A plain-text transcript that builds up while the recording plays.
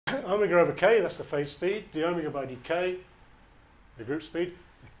omega over k, that's the phase speed, d omega by dk, the group speed.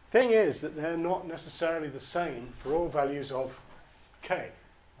 The thing is that they're not necessarily the same for all values of k.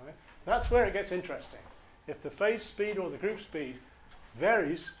 Right? That's where it gets interesting. If the phase speed or the group speed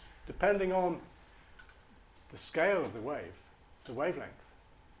varies depending on the scale of the wave, the wavelength,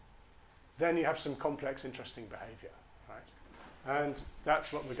 then you have some complex, interesting behavior. Right? And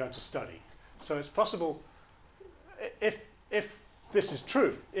that's what we're going to study. So it's possible, if this is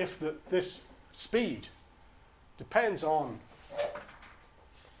true, if this speed depends on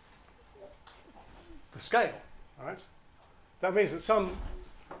the scale, right? That means that some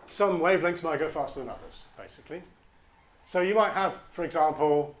wavelengths might go faster than others, basically. So you might have, for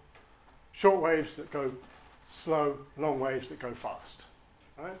example, short waves that go slow, long waves that go fast,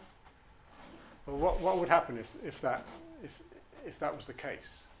 right? Well, what would happen if that was the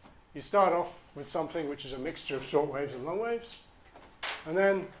case? You start off with something which is a mixture of short waves and long waves, and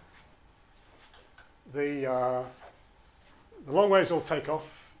then the long waves all take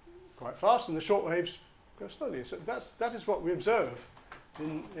off quite fast, and the short waves go slowly. So that is what we observe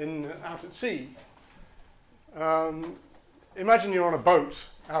out at sea. Imagine you're on a boat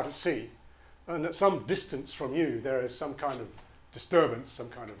out at sea, and at some distance from you there is some kind of disturbance, some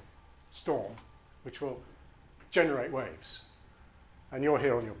kind of storm, which will generate waves. And you're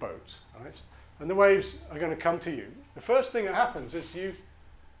here on your boat, right? And the waves are going to come to you. The first thing that happens is you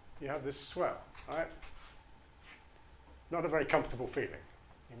have this swell, right? Not a very comfortable feeling.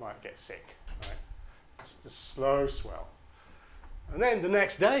 You might get sick, right? It's the slow swell. And then the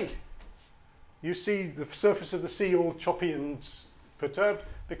next day, you see the surface of the sea all choppy and perturbed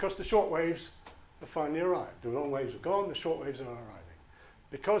because the short waves have finally arrived. The long waves are gone, the short waves are arriving.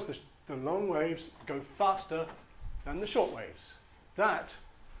 Because the long waves go faster than the short waves. That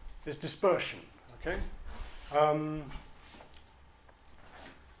is dispersion, okay?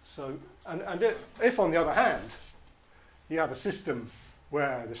 If on the other hand, you have a system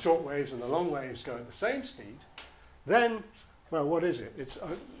where the short waves and the long waves go at the same speed, then, well, what is it?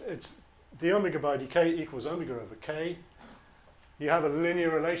 It's the omega by dk equals omega over k. You have a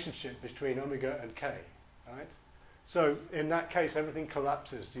linear relationship between omega and k, right? So in that case, everything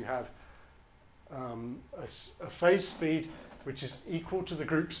collapses. You have a phase speed which is equal to the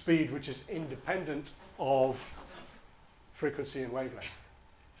group speed, which is independent of frequency and wavelength.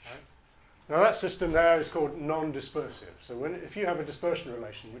 Right? Now that system there is called non-dispersive. So if you have a dispersion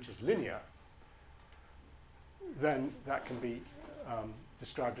relation which is linear, then that can be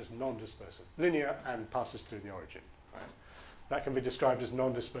described as non-dispersive. Linear and passes through the origin. Right? That can be described as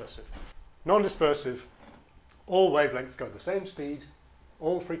non-dispersive. Non-dispersive, all wavelengths go the same speed,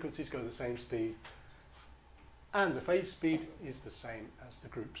 all frequencies go the same speed, and the phase speed is the same as the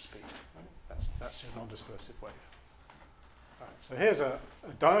group speed. Right? That's your non-dispersive wave. Right, so here's a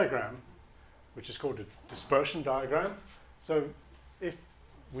diagram which is called a dispersion diagram. So if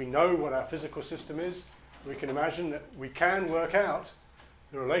we know what our physical system is, we can imagine that we can work out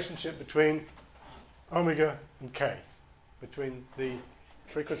the relationship between omega and k, between the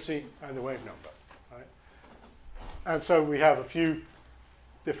frequency and the wave number. Right? And so we have a few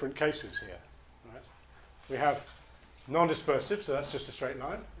different cases here. We have non-dispersive, so that's just a straight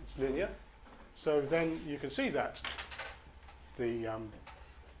line. It's linear. So then you can see that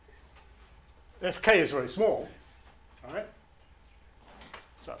if k is very small, all right?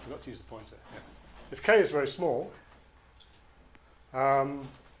 Sorry, I forgot to use the pointer. Yeah. If k is very small,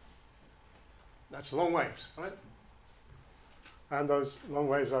 that's long waves, right? And those long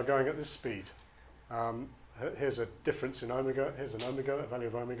waves are going at this speed. Here's a difference in omega. Here's an omega, a value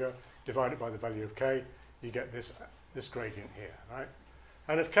of omega, divided by the value of k. You get this gradient here, right?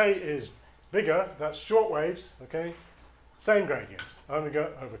 And if k is bigger, that's short waves, okay? Same gradient,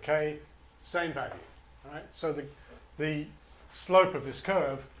 omega over k, same value, right? So the slope of this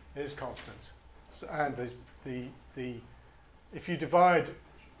curve is constant. So, and if you divide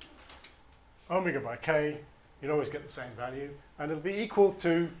omega by k, you'll always get the same value, and it'll be equal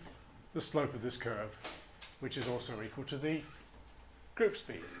to the slope of this curve, which is also equal to the group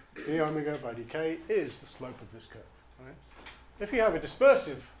speed. d omega by dk is the slope of this curve. Right? If you have a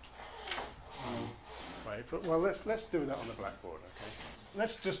dispersive wave, well, let's do that on the blackboard. Okay,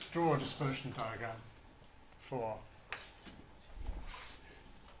 let's just draw a dispersion diagram for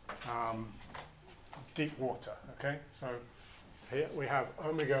deep water. Okay, so here we have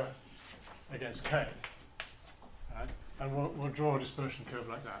omega against k, right? And we'll draw a dispersion curve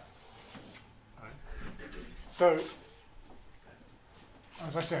like that. Right? So,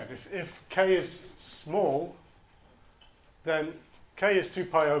 as I said, if k is small, then k is 2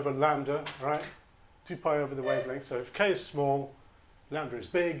 pi over lambda, right? 2 pi over the wavelength. So if k is small, lambda is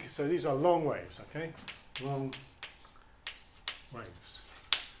big, so these are long waves, okay? Long waves.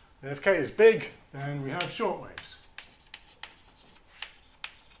 And if k is big, then we have short waves.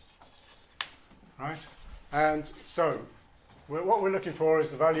 Right? And so, what we're looking for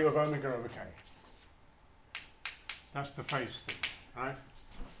is the value of omega over k. That's the phase thing, right?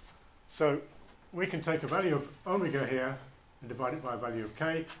 So, we can take a value of omega here and divide it by a value of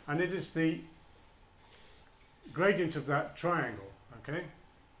k, and it is the gradient of that triangle, okay?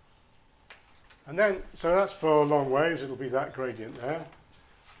 And then, so that's for long waves, it'll be that gradient there.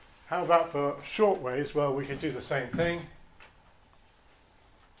 How about for short waves? Well, we can do the same thing.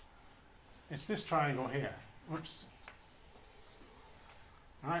 It's this triangle here. Whoops.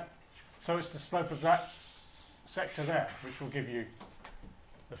 Right? So it's the slope of that sector there, which will give you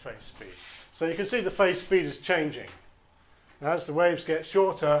the phase speed. So you can see the phase speed is changing. Now, as the waves get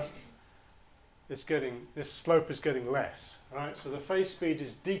shorter, this slope is getting less. Right? So the phase speed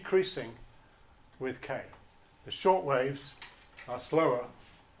is decreasing with k. The short waves are slower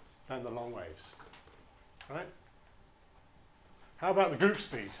than the long waves. Right? How about the group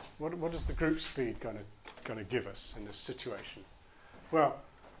speed? What is the group speed going to give us in this situation? Well,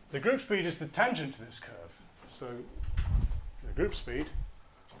 the group speed is the tangent to this curve. So the group speed,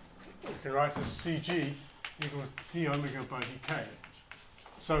 we can write as Cg equals d omega by dk.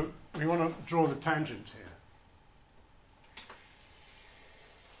 So we want to draw the tangent here.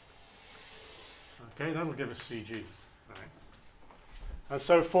 Okay, that'll give us Cg. Right. And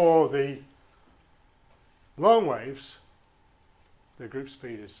so for the long waves, the group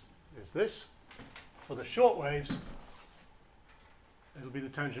speed is this. For the short waves, it'll be the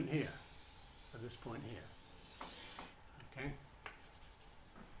tangent here, at this point here.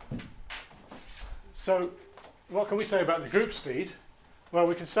 Okay. So what can we say about the group speed? Well,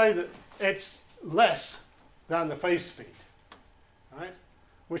 we can say that it's less than the phase speed, right?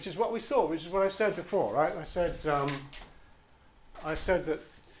 Which is what we saw, which is what I said before, right? I said that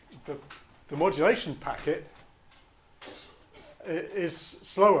the modulation packet is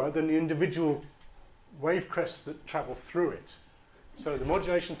slower than the individual wave crests that travel through it. So the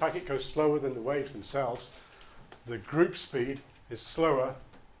modulation packet goes slower than the waves themselves. The group speed is slower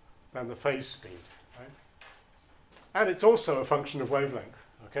than the phase speed. Right? And it's also a function of wavelength.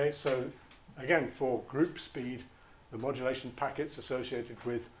 Okay, so again, for group speed, the modulation packets associated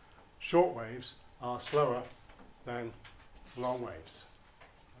with short waves are slower than long waves.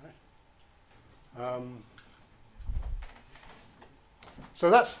 Right? So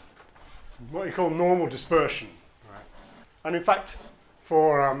that's what you call normal dispersion. Right? And in fact,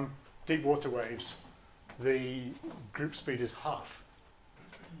 for deep water waves, the group speed is half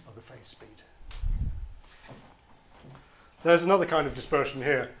of the phase speed. There's another kind of dispersion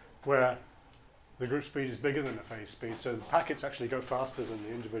here where the group speed is bigger than the phase speed, so the packets actually go faster than the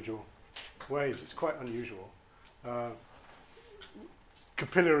individual waves. It's quite unusual.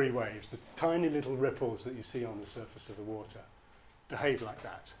 Capillary waves, the tiny little ripples that you see on the surface of the water, behave like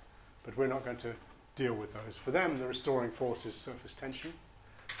that. But we're not going to deal with those. For them, the restoring force is surface tension.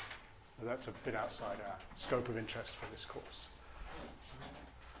 And that's a bit outside our scope of interest for this course.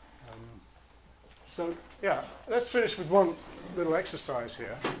 So, yeah, let's finish with one little exercise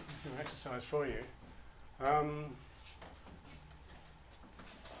here. An exercise for you. I'm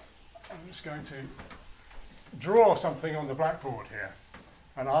just going to draw something on the blackboard here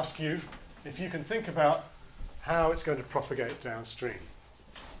and ask you if you can think about how it's going to propagate downstream.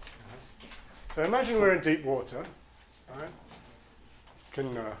 So imagine we're in deep water. Right?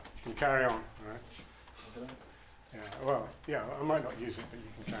 You can carry on. Right? Yeah, well, yeah, I might not use it, but you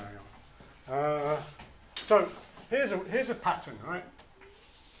can carry on. So here's a pattern, right?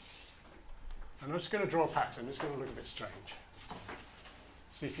 And I'm just going to draw a pattern. It's going to look a bit strange.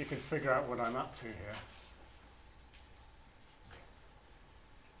 See if you can figure out what I'm up to here.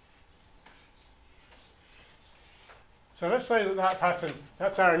 So let's say that pattern,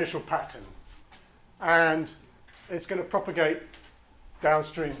 that's our initial pattern. And it's going to propagate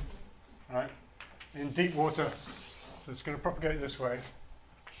downstream, right, in deep water. So it's going to propagate this way.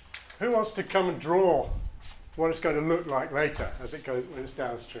 Who wants to come and draw what it's going to look like later as it goes when it's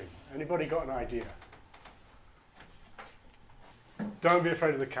downstream? Anybody got an idea? Don't be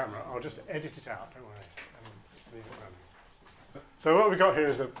afraid of the camera. I'll just edit it out. Don't worry. Just leave it running. So what we've got here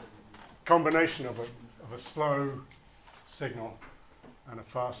is a combination of a slow signal and a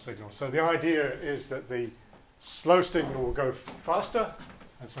fast signal. So the idea is that the slow signal will go faster,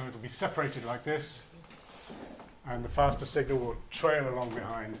 and so it will be separated like this, and the faster signal will trail along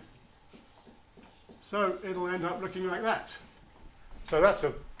behind. So it'll end up looking like that. So that's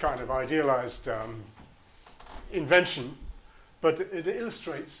a kind of idealized invention but it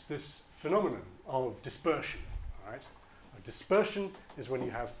illustrates this phenomenon of dispersion. Right? Dispersion is when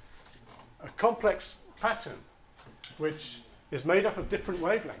you have a complex pattern which is made up of different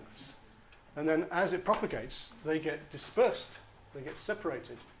wavelengths, and then as it propagates, they get dispersed, they get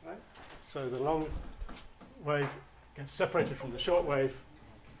separated. Right? So the long wave gets separated from the short wave.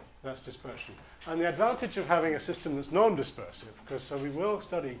 That's dispersion. And the advantage of having a system that's non-dispersive, because so we will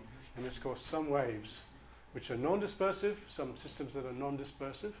study in this course some waves which are non-dispersive, some systems that are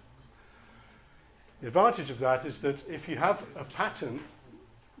non-dispersive. The advantage of that is that if you have a pattern,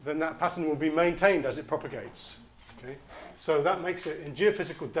 then that pattern will be maintained as it propagates. Okay? So that makes it, in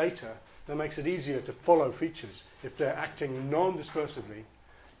geophysical data, that makes it easier to follow features. If they're acting non-dispersively,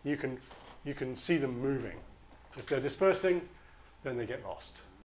 you can see them moving. If they're dispersing, then they get lost.